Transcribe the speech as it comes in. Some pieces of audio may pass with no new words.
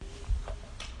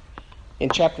In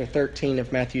chapter 13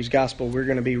 of Matthew's Gospel, we're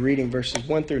going to be reading verses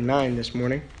 1 through 9 this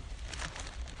morning.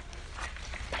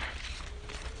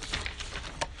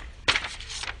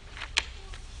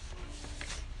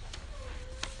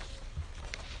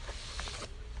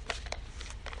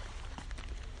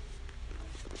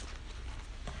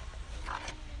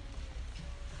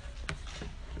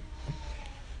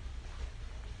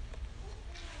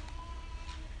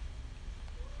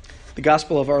 The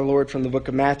Gospel of our Lord from the book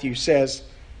of Matthew says,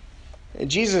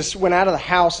 Jesus went out of the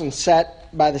house and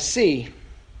sat by the sea,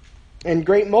 and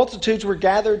great multitudes were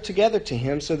gathered together to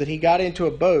him, so that he got into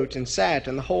a boat and sat,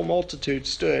 and the whole multitude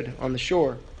stood on the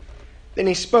shore. Then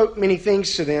he spoke many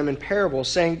things to them in parables,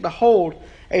 saying, Behold,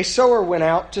 a sower went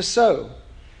out to sow.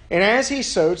 And as he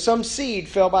sowed, some seed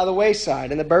fell by the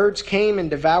wayside, and the birds came and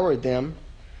devoured them.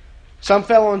 Some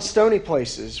fell on stony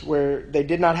places where they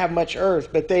did not have much earth,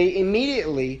 but they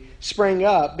immediately sprang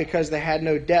up because they had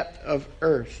no depth of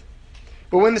earth.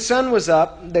 But when the sun was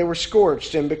up, they were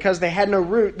scorched, and because they had no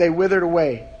root, they withered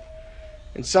away.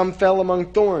 And some fell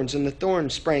among thorns, and the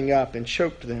thorns sprang up and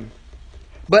choked them.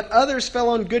 But others fell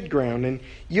on good ground and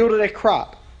yielded a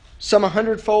crop, some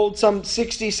 100-fold, some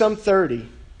 60, some 30.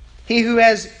 He who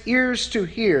has ears to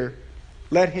hear,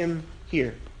 let him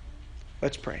hear.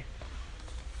 Let's pray.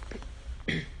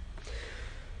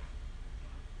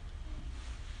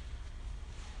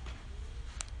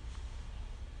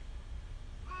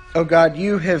 O God,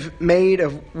 you have made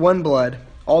of one blood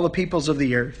all the peoples of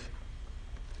the earth,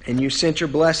 and you sent your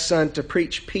blessed Son to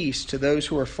preach peace to those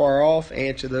who are far off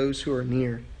and to those who are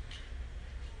near.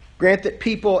 Grant that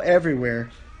people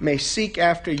everywhere may seek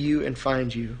after you and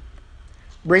find you.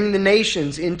 Bring the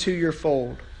nations into your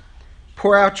fold.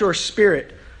 Pour out your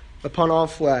Spirit upon all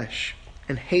flesh,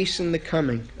 and hasten the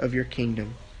coming of your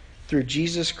kingdom. Through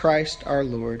Jesus Christ our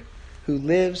Lord, who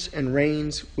lives and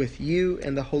reigns with you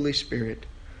and the Holy Spirit,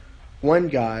 one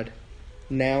God,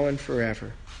 now and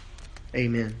forever.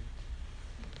 Amen.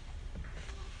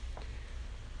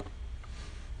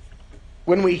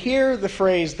 When we hear the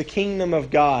phrase, the kingdom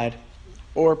of God,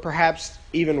 or perhaps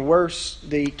even worse,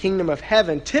 the kingdom of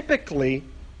heaven, typically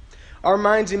our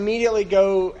minds immediately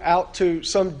go out to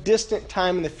some distant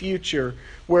time in the future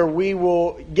where we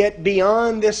will get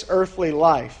beyond this earthly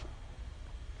life.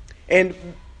 And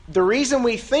the reason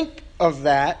we think of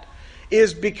that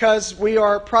is because we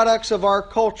are products of our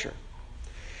culture.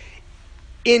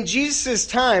 In Jesus'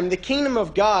 time, the kingdom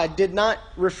of God did not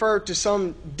refer to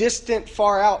some distant,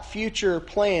 far-out future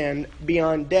plan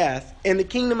beyond death, and the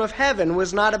kingdom of heaven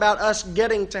was not about us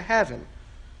getting to heaven.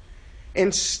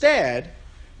 Instead,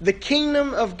 the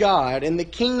kingdom of God and the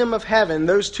kingdom of heaven,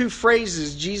 those two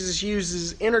phrases Jesus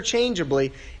uses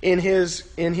interchangeably in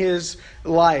his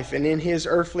life and in his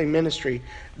earthly ministry.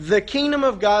 The kingdom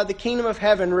of God, the kingdom of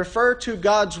heaven refer to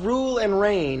God's rule and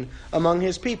reign among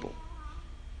his people.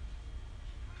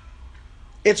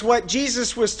 It's what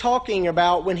Jesus was talking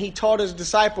about when he taught his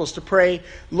disciples to pray,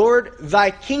 Lord,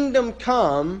 thy kingdom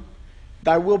come,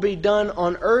 thy will be done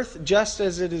on earth just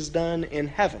as it is done in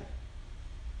heaven.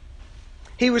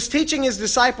 He was teaching his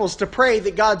disciples to pray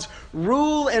that God's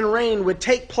rule and reign would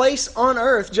take place on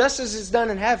earth just as it's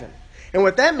done in heaven. And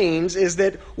what that means is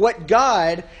that what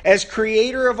God, as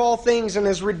creator of all things and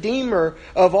as redeemer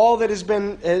of all that has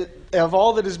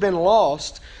been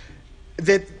lost,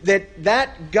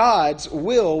 that God's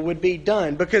will would be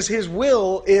done, because his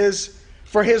will is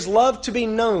for his love to be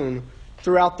known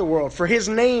throughout the world, for his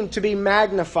name to be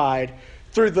magnified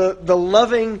through the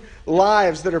loving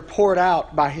lives that are poured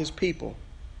out by his people.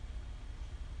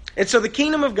 And so the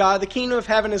kingdom of God, the kingdom of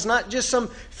heaven, is not just some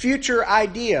future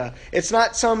idea. It's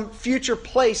not some future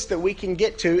place that we can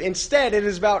get to. Instead, it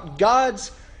is about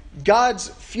God's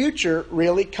future,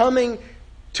 really, coming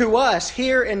to us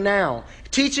here and now,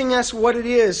 teaching us what it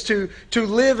is to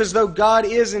live as though God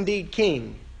is indeed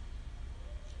king.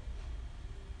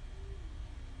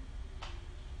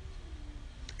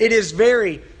 It is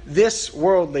very this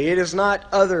worldly. It is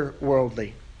not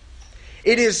otherworldly.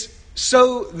 It is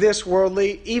so this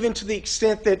worldly, even to the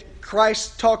extent that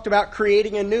Christ talked about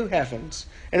creating a new heavens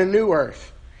and a new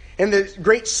earth. And the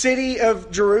great city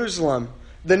of Jerusalem,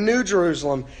 the new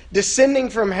Jerusalem, descending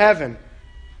from heaven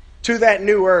to that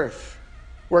new earth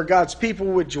where God's people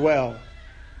would dwell.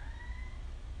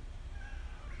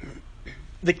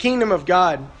 The kingdom of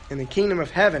God and the kingdom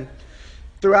of heaven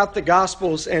throughout the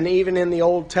Gospels and even in the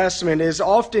Old Testament is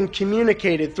often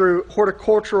communicated through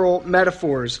horticultural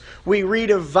metaphors. We read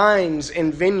of vines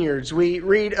and vineyards. We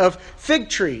read of fig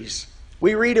trees.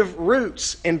 We read of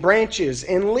roots and branches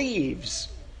and leaves.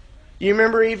 You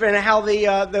remember even how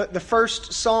the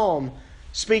first psalm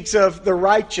speaks of the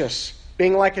righteous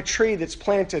being like a tree that's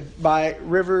planted by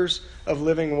rivers of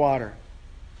living water.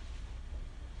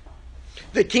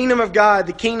 The kingdom of God,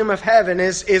 the kingdom of heaven,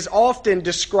 is often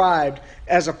described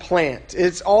as a plant.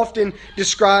 It's often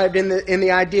described in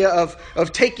the idea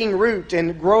of taking root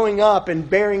and growing up and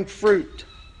bearing fruit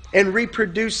and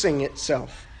reproducing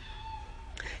itself.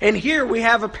 And here we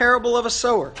have a parable of a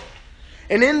sower.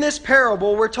 And in this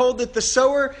parable, we're told that the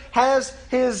sower has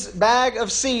his bag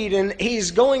of seed and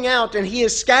he's going out and he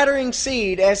is scattering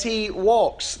seed as he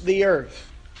walks the earth.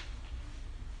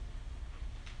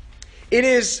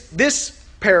 This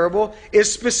parable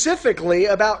is specifically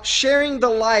about sharing the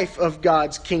life of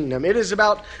God's kingdom. It is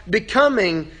about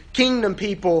becoming kingdom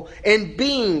people and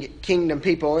being kingdom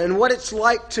people and what it's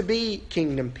like to be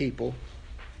kingdom people.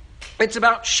 It's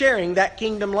about sharing that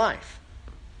kingdom life.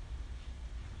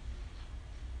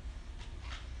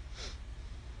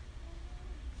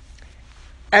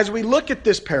 As we look at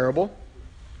this parable,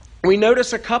 we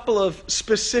notice a couple of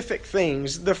specific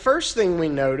things. The first thing we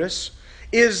notice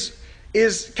is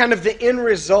kind of the end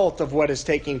result of what is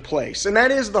taking place, and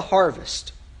that is the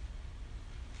harvest.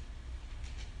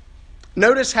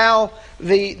 Notice how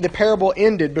the parable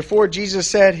ended. Before Jesus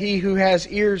said, "He who has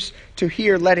ears to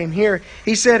hear, let him hear."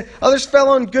 He said, "Others fell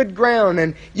on good ground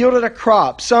and yielded a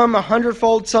crop, some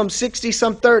 100-fold, some 60,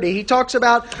 some 30. He talks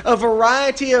about a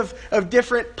variety of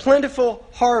different plentiful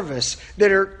harvests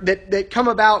that come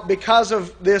about because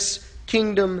of this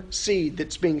kingdom seed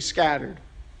that's being scattered.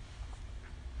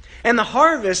 And the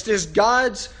harvest is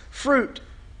God's fruit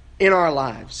in our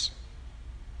lives.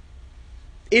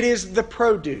 It is the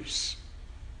produce.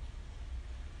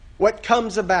 What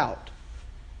comes about.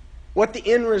 What the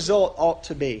end result ought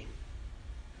to be.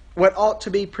 What ought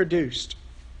to be produced.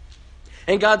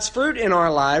 And God's fruit in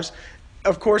our lives,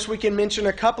 of course, we can mention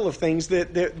a couple of things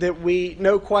that we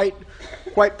know quite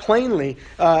plainly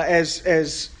as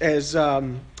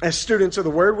students of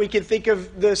the Word. We can think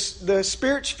of the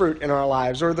Spirit's fruit in our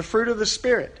lives, or the fruit of the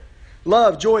Spirit: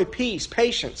 love, joy, peace,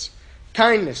 patience,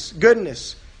 kindness,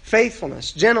 goodness,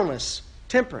 faithfulness, gentleness,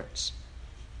 temperance.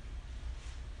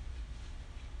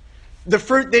 The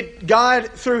fruit that God,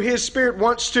 through His Spirit,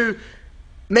 wants to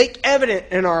make evident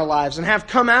in our lives and have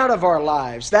come out of our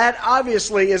lives. That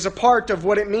obviously is a part of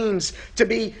what it means to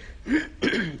be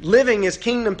living as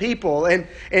kingdom people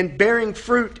and bearing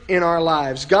fruit in our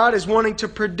lives. God is wanting to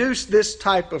produce this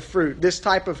type of fruit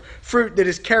that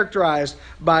is characterized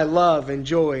by love and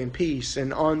joy and peace,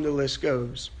 and on the list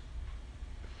goes.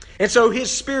 And so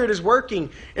His Spirit is working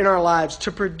in our lives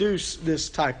to produce this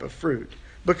type of fruit,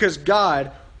 because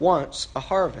God wants a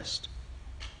harvest.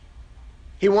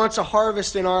 He wants a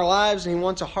harvest in our lives, and He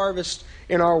wants a harvest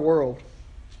in our world.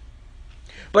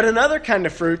 But another kind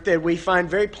of fruit that we find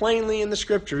very plainly in the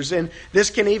Scriptures, and this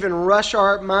can even rush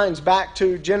our minds back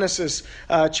to Genesis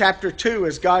chapter 2,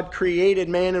 as God created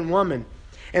man and woman,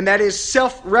 and that is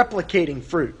self-replicating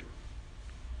fruit.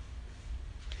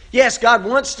 Yes, God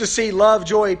wants to see love,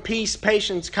 joy, peace,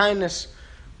 patience, kindness,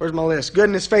 where's my list?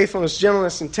 Goodness, faithfulness,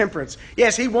 gentleness, and temperance.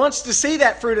 Yes, He wants to see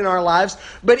that fruit in our lives,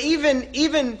 but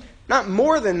even not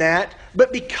more than that,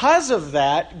 but because of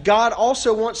that, God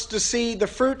also wants to see the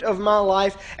fruit of my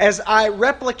life as I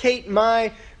replicate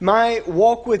my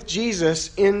walk with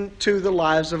Jesus into the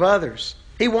lives of others.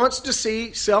 He wants to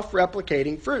see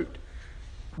self-replicating fruit.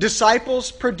 Disciples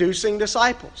producing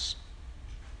disciples.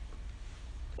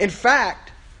 In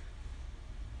fact,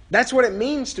 that's what it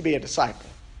means to be a disciple.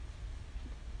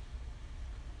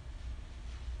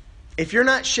 If you're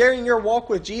not sharing your walk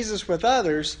with Jesus with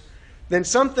others, then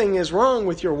something is wrong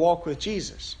with your walk with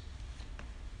Jesus.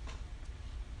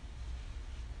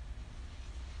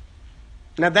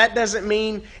 Now, that doesn't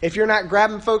mean if you're not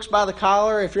grabbing folks by the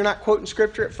collar, if you're not quoting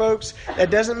Scripture at folks, that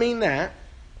doesn't mean that.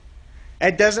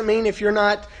 It doesn't mean if you're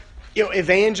not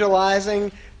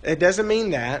evangelizing, it doesn't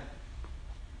mean that.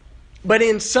 But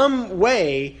in some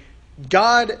way,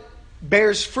 God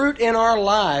bears fruit in our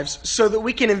lives so that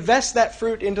we can invest that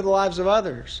fruit into the lives of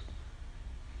others.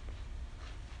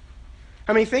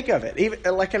 I mean, think of it, even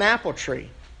like an apple tree.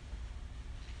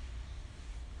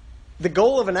 The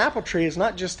goal of an apple tree is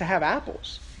not just to have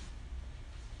apples.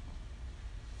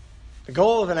 The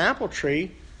goal of an apple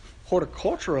tree,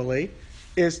 horticulturally,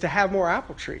 is to have more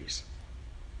apple trees.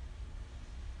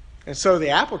 And so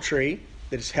the apple tree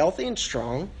that is healthy and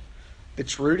strong,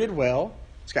 that's rooted well,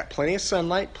 it's got plenty of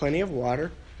sunlight, plenty of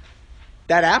water,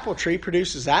 that apple tree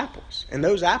produces apples, and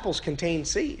those apples contain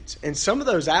seeds. And some of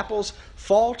those apples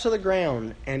fall to the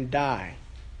ground and die.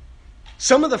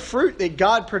 Some of the fruit that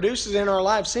God produces in our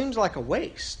lives seems like a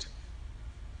waste.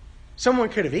 Someone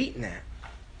could have eaten that.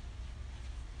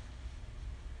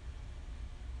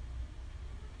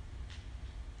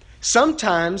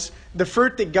 Sometimes the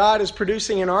fruit that God is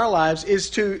producing in our lives is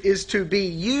to be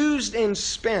used and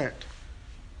spent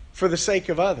for the sake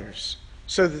of others,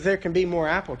 so that there can be more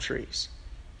apple trees.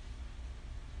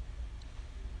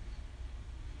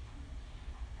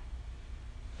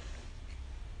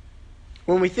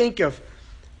 When we think of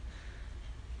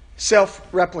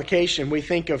self-replication, we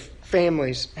think of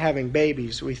families having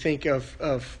babies. We think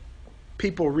of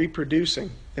people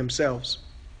reproducing themselves.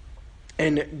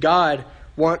 And God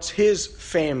wants His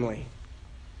family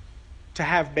to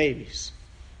have babies,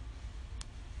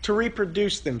 to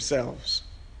reproduce themselves.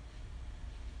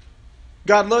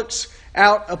 God looks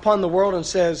out upon the world and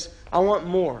says, I want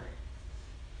more.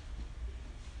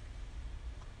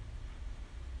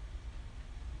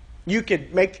 You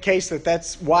could make the case that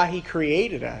that's why He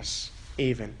created us,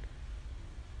 even.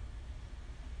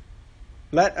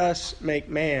 Let us make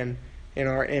man in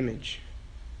our image.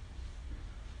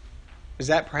 Is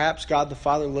that perhaps God the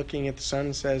Father looking at the Son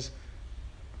and says,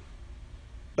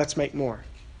 let's make more?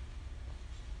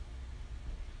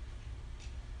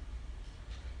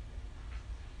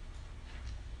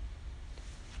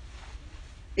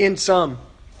 In sum,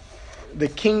 the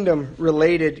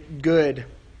kingdom-related good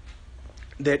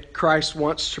that Christ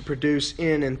wants to produce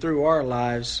in and through our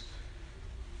lives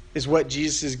is what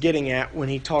Jesus is getting at when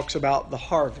He talks about the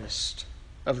harvest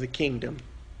of the kingdom.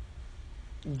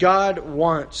 God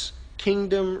wants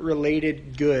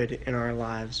kingdom-related good in our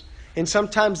lives. And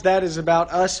sometimes that is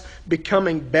about us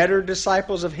becoming better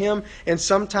disciples of Him, and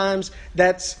sometimes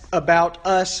that's about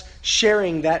us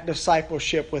sharing that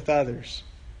discipleship with others.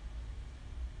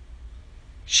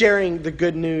 Sharing the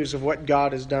good news of what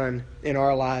God has done in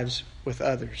our lives with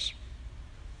others.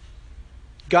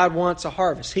 God wants a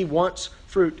harvest. He wants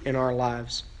fruit in our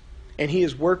lives, and He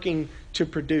is working to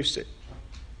produce it.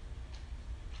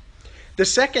 The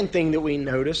second thing that we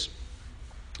notice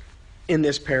in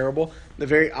this parable, the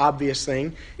very obvious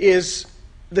thing, is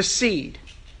the seed.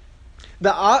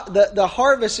 The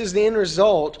harvest is the end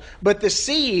result, but the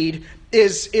seed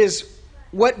is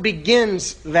what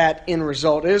begins that end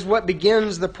result. It is what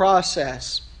begins the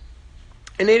process.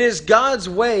 And it is God's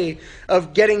way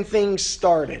of getting things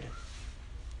started.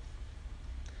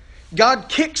 God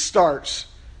kickstarts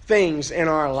things in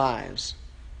our lives.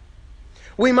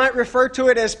 We might refer to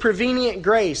it as prevenient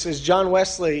grace, as John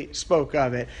Wesley spoke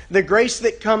of it. The grace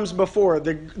that comes before,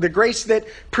 the grace that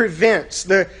prevents,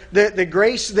 the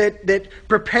grace that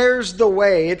prepares the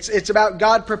way. It's about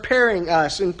God preparing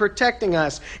us and protecting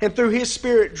us, and through His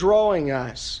Spirit drawing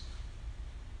us.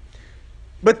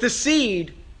 But the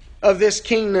seed of this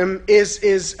kingdom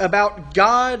is about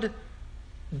God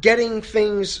getting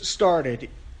things started,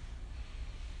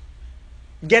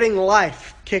 getting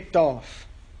life kicked off.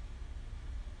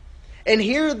 And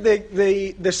here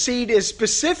the seed is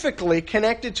specifically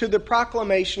connected to the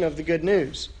proclamation of the good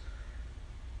news.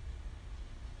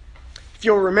 If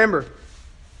you'll remember,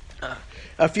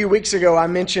 a few weeks ago I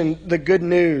mentioned the good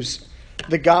news,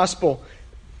 the gospel,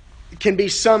 can be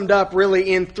summed up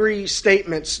really in three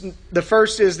statements. The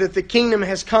first is that the kingdom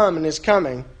has come and is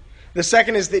coming. The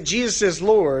second is that Jesus is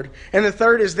Lord. And the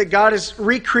third is that God is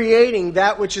recreating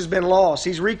that which has been lost.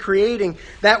 He's recreating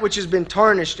that which has been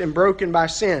tarnished and broken by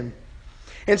sin.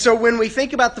 And so when we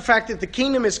think about the fact that the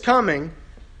kingdom is coming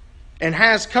and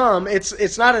has come,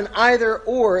 it's not an either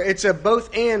or, it's a both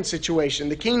and situation.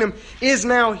 The kingdom is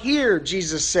now here,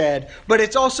 Jesus said, but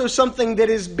it's also something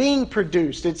that is being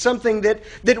produced. It's something that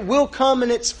will come in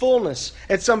its fullness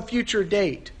at some future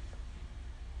date.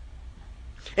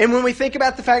 And when we think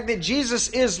about the fact that Jesus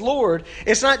is Lord,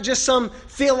 it's not just some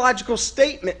theological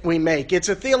statement we make. It's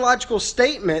a theological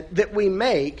statement that we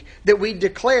make, that we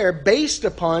declare based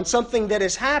upon something that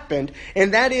has happened.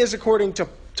 And that is, according to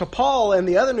Paul and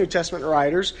the other New Testament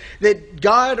writers, that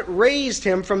God raised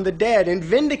Him from the dead and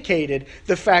vindicated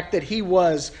the fact that He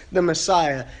was the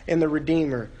Messiah and the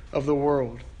Redeemer of the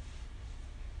world.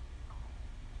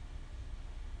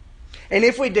 And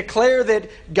if we declare that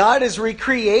God is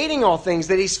recreating all things,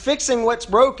 that He's fixing what's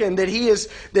broken, that He is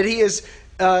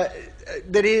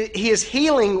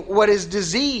healing what is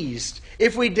diseased,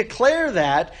 if we declare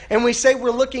that and we say we're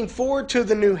looking forward to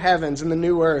the new heavens and the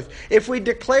new earth, if we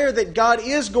declare that God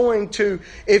is going to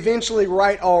eventually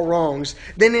right all wrongs,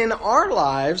 then in our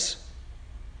lives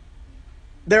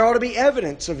there ought to be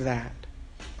evidence of that.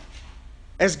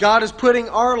 As God is putting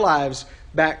our lives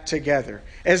back together,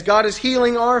 as God is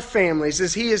healing our families,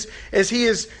 as He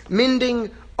is mending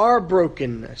our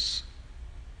brokenness.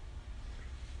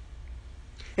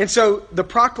 And so the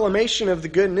proclamation of the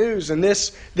good news and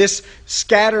this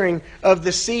scattering of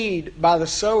the seed by the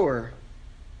sower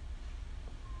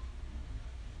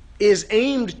is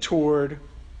aimed toward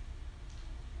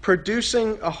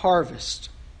producing a harvest.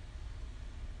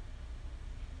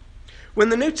 When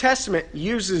the New Testament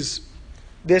uses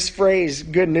this phrase,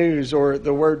 good news, or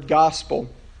the word gospel,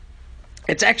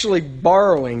 it's actually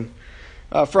borrowing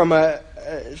from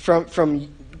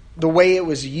the way it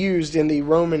was used in the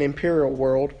Roman imperial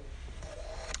world.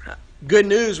 Good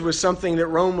news was something that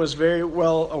Rome was very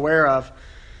well aware of.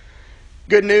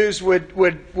 Good news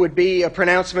would be a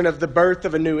pronouncement of the birth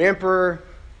of a new emperor,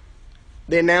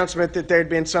 the announcement that there had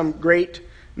been some great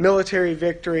military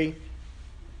victory,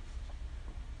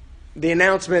 the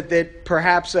announcement that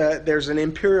perhaps there's an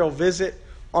imperial visit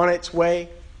on its way.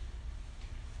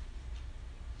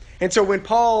 And so when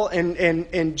Paul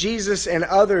and Jesus and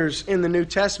others in the New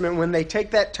Testament, when they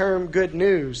take that term good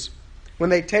news, when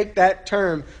they take that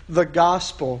term the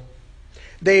gospel,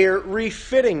 they are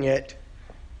refitting it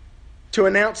to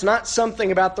announce not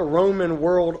something about the Roman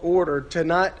world order, to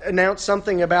not announce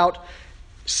something about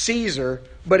Caesar,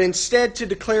 but instead to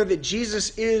declare that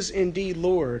Jesus is indeed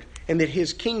Lord and that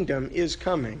His kingdom is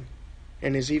coming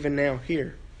and is even now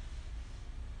here.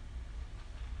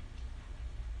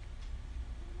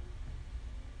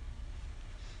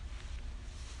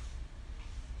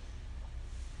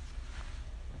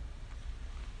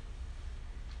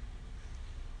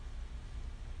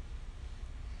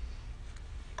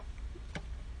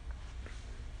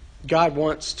 God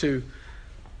wants to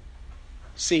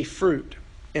see fruit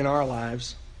in our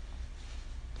lives.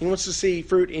 He wants to see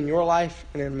fruit in your life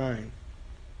and in mine.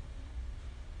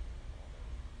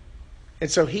 And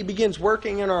so He begins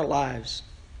working in our lives,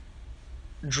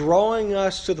 drawing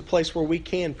us to the place where we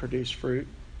can produce fruit.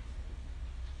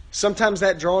 Sometimes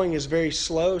that drawing is very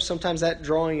slow. Sometimes that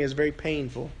drawing is very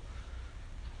painful.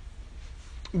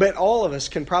 But all of us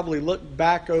can probably look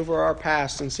back over our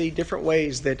past and see different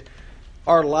ways that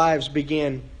our lives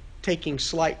began taking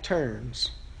slight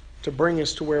turns to bring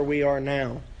us to where we are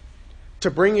now, to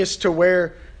bring us to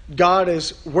where God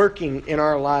is working in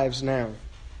our lives now.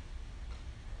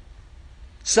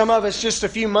 Some of us just a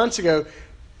few months ago,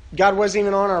 God wasn't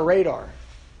even on our radar.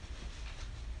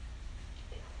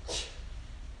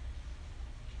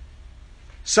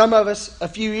 Some of us a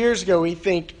few years ago, we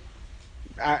think,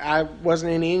 I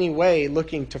wasn't in any way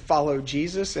looking to follow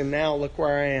Jesus, and now look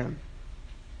where I am.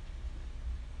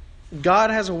 God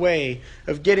has a way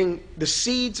of getting the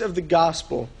seeds of the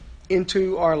gospel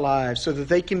into our lives so that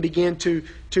they can begin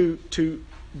to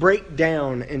break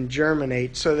down and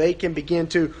germinate, so they can begin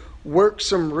to work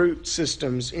some root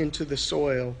systems into the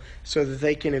soil so that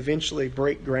they can eventually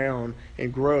break ground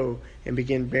and grow and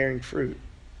begin bearing fruit.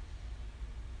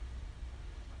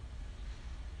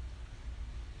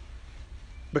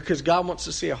 Because God wants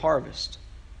to see a harvest.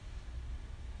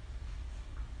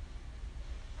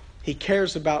 He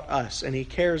cares about us, and He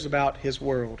cares about His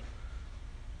world.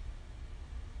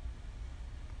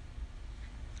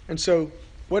 And so,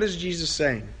 what is Jesus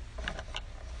saying?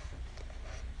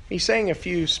 He's saying a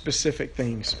few specific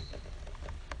things.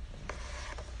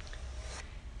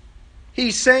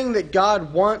 He's saying that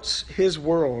God wants His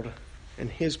world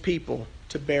and His people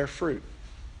to bear fruit.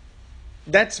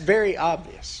 That's very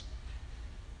obvious.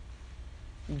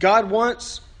 God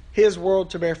wants His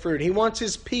world to bear fruit. He wants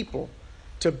His people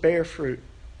to bear fruit.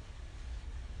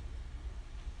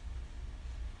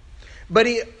 But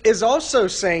He is also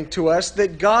saying to us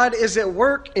that God is at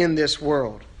work in this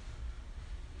world.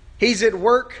 He's at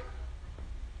work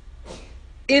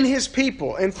in His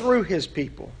people and through His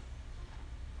people.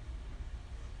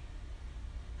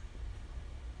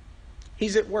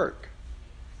 He's at work.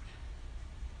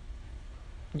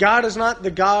 God is not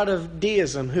the God of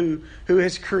deism who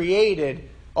has created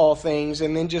all things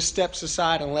and then just steps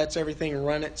aside and lets everything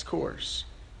run its course.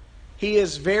 He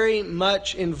is very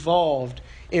much involved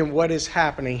in what is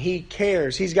happening. He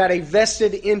cares. He's got a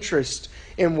vested interest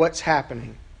in what's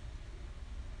happening.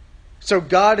 So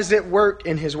God is at work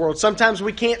in His world. Sometimes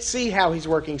we can't see how He's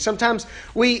working. Sometimes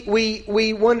we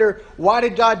wonder, why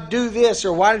did God do this,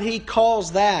 or why did He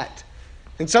cause that?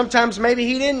 And sometimes maybe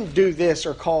He didn't do this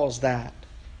or cause that.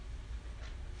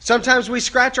 Sometimes we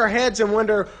scratch our heads and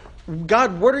wonder,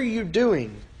 God, what are you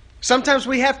doing? Sometimes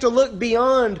we have to look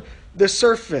beyond the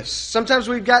surface. Sometimes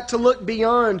we've got to look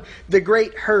beyond the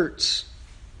great hurts.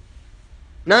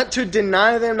 Not to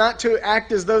deny them, not to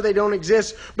act as though they don't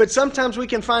exist, but sometimes we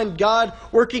can find God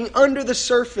working under the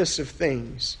surface of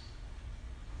things.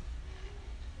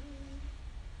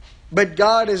 But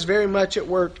God is very much at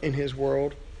work in His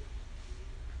world,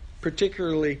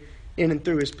 particularly in and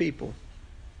through His people.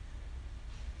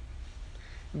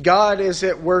 God is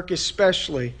at work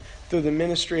especially through the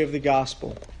ministry of the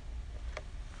gospel.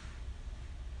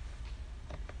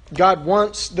 God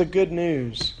wants the good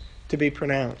news to be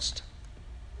pronounced.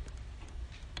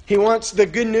 He wants the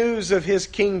good news of His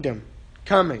kingdom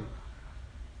coming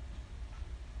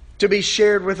to be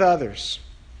shared with others.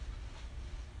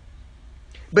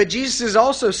 But Jesus is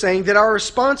also saying that our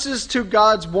responses to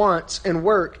God's wants and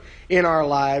work in our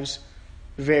lives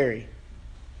vary.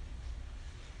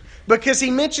 Because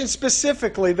He mentioned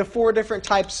specifically the 4 different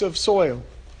types of soil.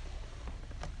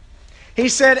 He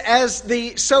said, as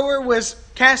the sower was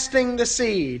casting the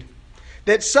seed,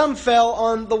 that some fell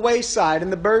on the wayside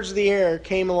and the birds of the air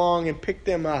came along and picked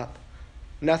them up.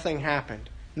 Nothing happened.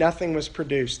 Nothing was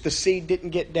produced. The seed didn't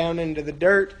get down into the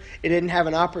dirt. It didn't have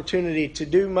an opportunity to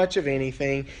do much of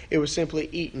anything. It was simply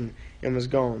eaten and was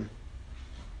gone.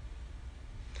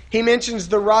 He mentions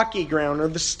the rocky ground or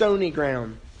the stony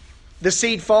ground. The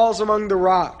seed falls among the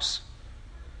rocks.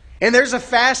 And there's a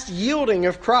fast yielding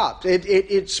of crops.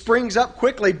 It springs up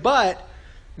quickly, but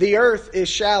the earth is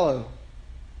shallow.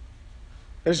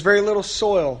 There's very little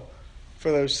soil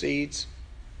for those seeds.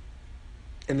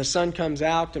 And the sun comes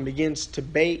out and begins to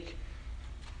bake.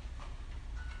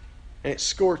 And it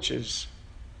scorches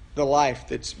the life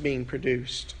that's being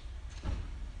produced.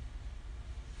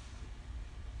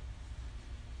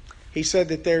 He said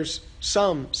that there's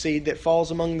some seed that falls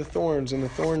among the thorns, and the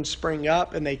thorns spring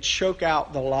up and they choke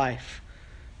out the life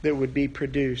that would be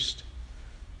produced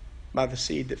by the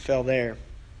seed that fell there.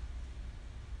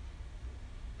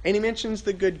 And he mentions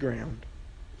the good ground,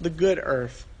 the good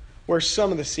earth, where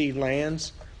some of the seed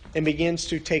lands and begins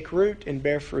to take root and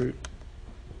bear fruit.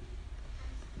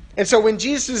 And so when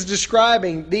Jesus is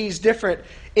describing these different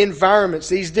environments,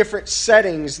 these different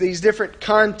settings, these different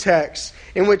contexts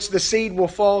in which the seed will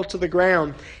fall to the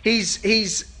ground,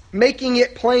 he's making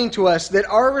it plain to us that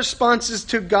our responses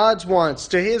to God's wants,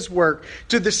 to His work,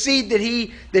 to the seed that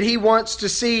He wants to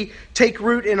see take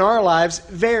root in our lives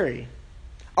vary.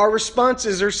 Our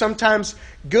responses are sometimes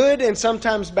good and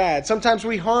sometimes bad. Sometimes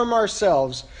we harm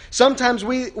ourselves. Sometimes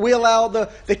we allow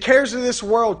the cares of this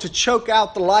world to choke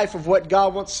out the life of what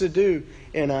God wants to do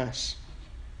in us.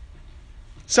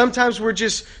 Sometimes we're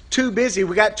just too busy.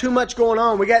 We got too much going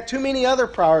on. We got too many other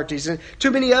priorities and too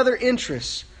many other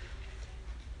interests.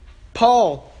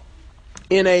 Paul,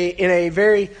 in a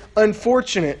very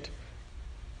unfortunate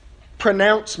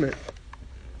pronouncement,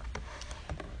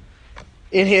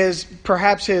 in his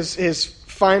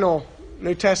final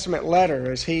New Testament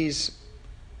letter, as he's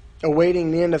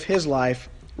awaiting the end of his life,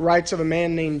 writes of a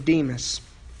man named Demas.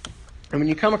 And when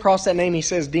you come across that name, he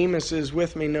says, Demas is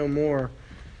with me no more,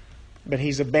 but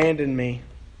he's abandoned me.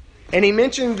 And he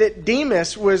mentioned that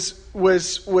Demas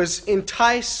was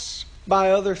enticed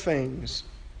by other things.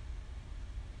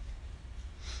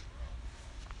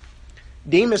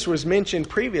 Demas was mentioned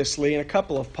previously in a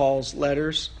couple of Paul's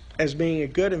letters as being a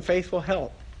good and faithful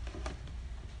help,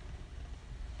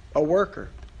 a worker,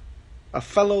 a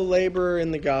fellow laborer in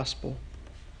the gospel.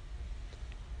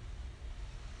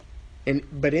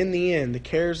 But in the end, the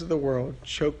cares of the world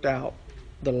choked out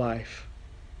the life.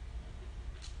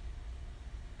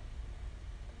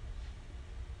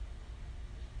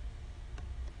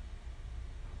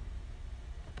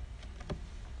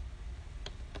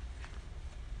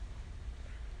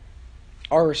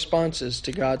 Our responses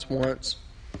to God's wants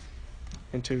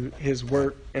and to His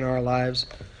work in our lives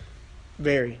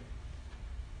vary.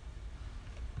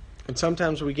 And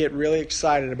sometimes we get really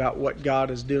excited about what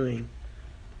God is doing.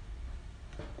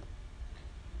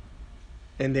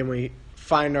 And then we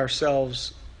find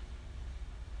ourselves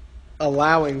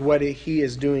allowing what He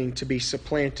is doing to be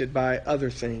supplanted by other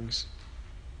things.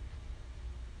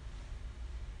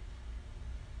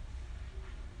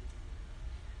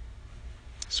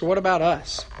 So what about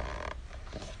us?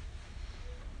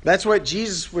 That's what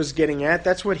Jesus was getting at.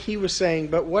 That's what He was saying.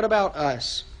 But what about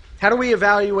us? How do we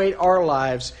evaluate our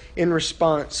lives in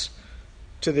response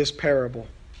to this parable?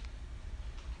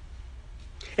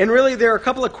 And really, there are a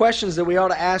couple of questions that we ought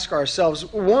to ask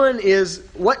ourselves. One is,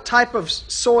 what type of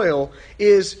soil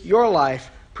is your life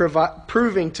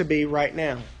proving to be right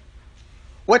now?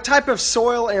 What type of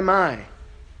soil am I?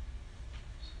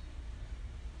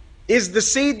 Is the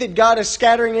seed that God is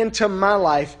scattering into my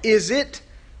life, is it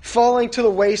falling to the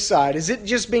wayside? Is it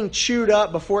just being chewed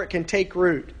up before it can take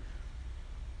root?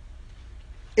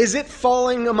 Is it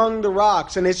falling among the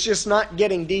rocks and it's just not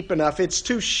getting deep enough? It's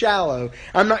too shallow.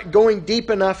 I'm not going deep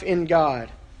enough in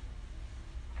God.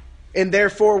 And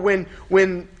therefore,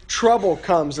 when trouble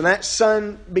comes and that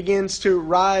sun begins to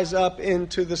rise up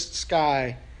into the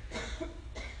sky,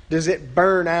 does it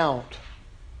burn out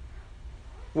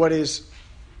what is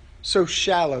so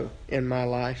shallow in my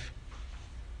life?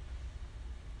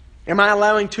 Am I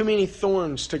allowing too many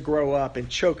thorns to grow up and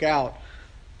choke out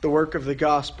the work of the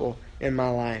gospel in my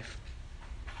life?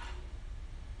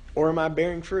 Or am I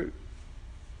bearing fruit?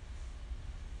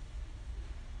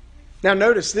 Now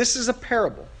notice, this is a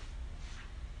parable.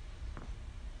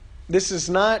 This is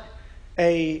not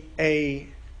a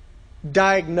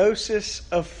diagnosis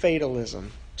of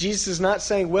fatalism. Jesus is not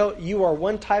saying, well, you are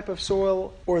one type of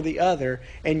soil or the other,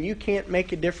 and you can't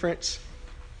make a difference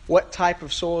what type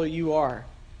of soil you are.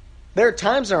 There are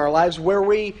times in our lives where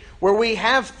we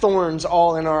have thorns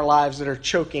all in our lives that are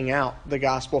choking out the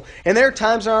gospel. And there are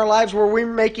times in our lives where we're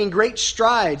making great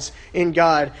strides in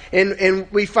God.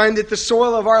 And we find that the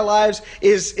soil of our lives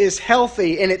is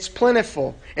healthy and it's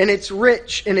plentiful and it's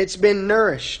rich and it's been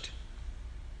nourished.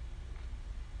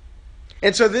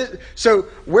 And so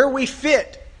where we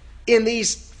fit in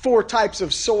these four types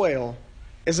of soil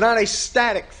is not a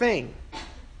static thing.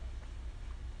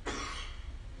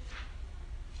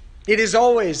 It is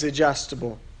always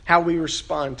adjustable how we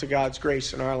respond to God's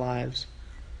grace in our lives.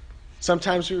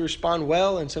 Sometimes we respond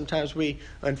well, and sometimes we,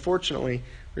 unfortunately,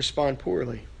 respond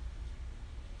poorly.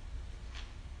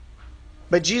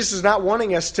 But Jesus is not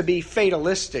wanting us to be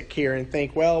fatalistic here and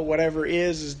think, well, whatever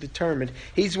is determined.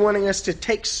 He's wanting us to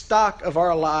take stock of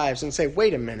our lives and say,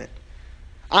 wait a minute.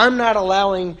 I'm not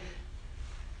allowing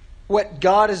what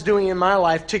God is doing in my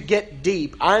life to get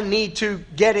deep. I need to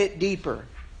get it deeper.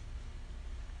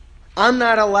 I'm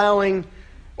not allowing,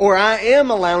 or I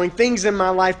am allowing things in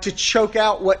my life to choke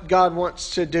out what God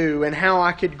wants to do and how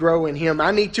I could grow in Him.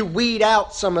 I need to weed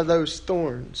out some of those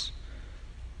thorns.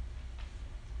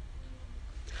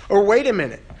 Or wait a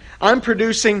minute, I'm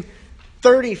producing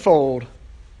 30-fold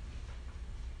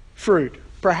fruit.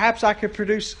 Perhaps I could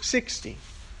produce 60.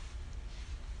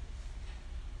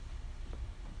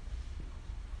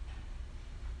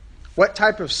 What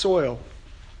type of soil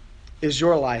is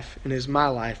your life and is my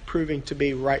life proving to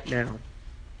be right now?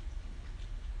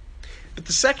 But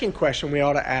the second question we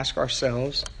ought to ask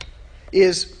ourselves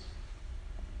is,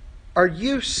 are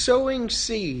you sowing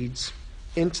seeds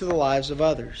into the lives of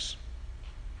others?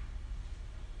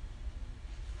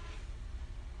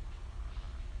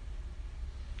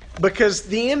 Because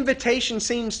the invitation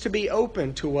seems to be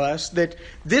open to us that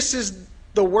this is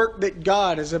the work that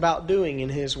God is about doing in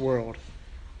His world.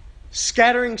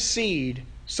 Scattering seed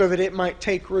so that it might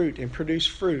take root and produce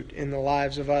fruit in the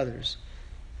lives of others.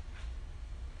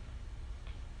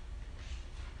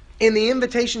 And the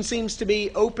invitation seems to be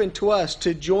open to us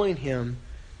to join Him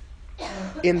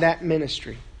in that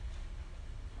ministry.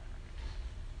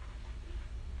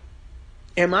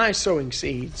 Am I sowing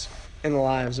seeds in the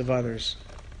lives of others?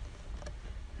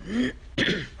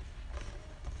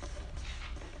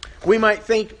 We might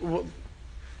think,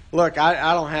 look,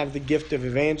 I don't have the gift of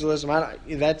evangelism.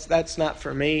 That's not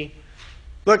for me.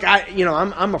 Look,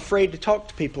 I'm afraid to talk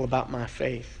to people about my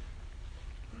faith.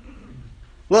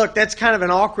 Look, that's kind of an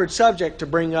awkward subject to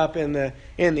bring up in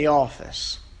the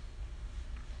office.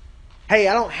 Hey,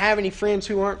 I don't have any friends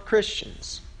who aren't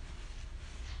Christians.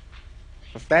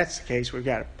 If that's the case, we've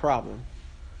got a problem.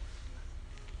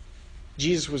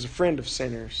 Jesus was a friend of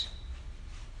sinners.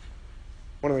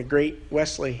 One of the great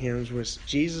Wesley hymns was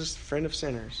Jesus, the friend of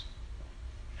sinners.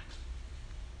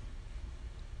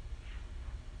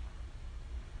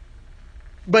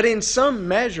 But in some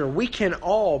measure, we can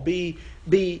all be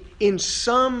in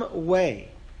some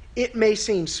way. It may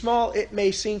seem small, it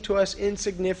may seem to us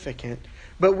insignificant,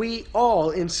 but we all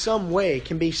in some way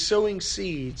can be sowing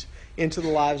seeds into the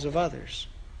lives of others.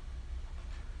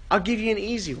 I'll give you an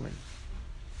easy one.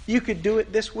 You could do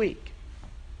it this week.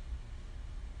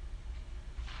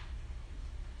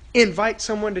 Invite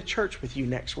someone to church with you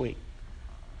next week.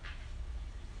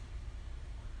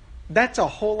 That's a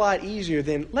whole lot easier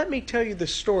than, let me tell you the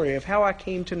story of how I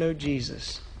came to know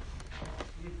Jesus.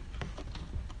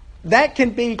 That can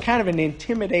be kind of an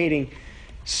intimidating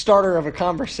starter of a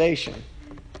conversation.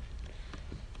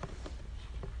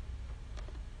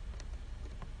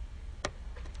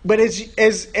 But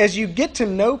as you get to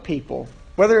know people,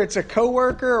 whether it's a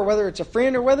coworker or whether it's a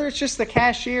friend or whether it's just the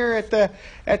cashier or the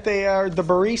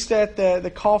barista at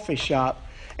the coffee shop,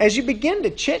 as you begin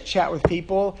to chit-chat with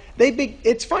people,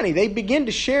 it's funny. They begin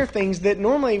to share things that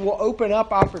normally will open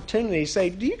up opportunities.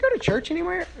 Say, do you go to church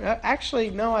anywhere?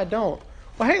 Actually, no, I don't.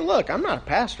 Well, hey, look, I'm not a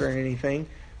pastor or anything.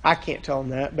 I can't tell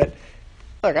them that, but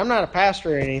look, I'm not a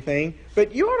pastor or anything,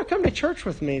 but you ought to come to church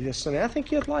with me this Sunday. I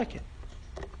think you'd like it.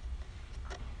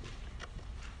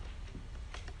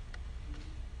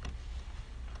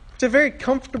 It's a very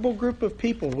comfortable group of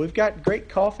people. We've got great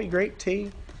coffee, great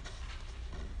tea.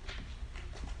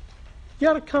 You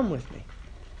ought to come with me.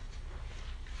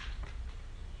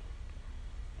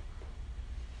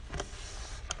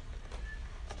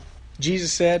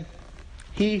 Jesus said,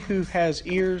 he who has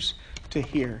ears to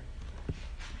hear,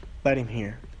 let him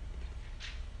hear.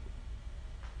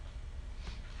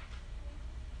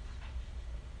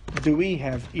 Do we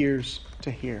have ears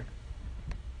to hear?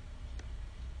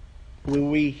 Will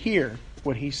we hear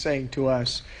what he's saying to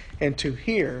us? And to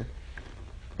hear,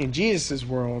 in Jesus'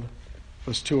 world,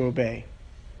 was to obey.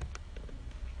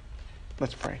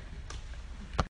 Let's pray.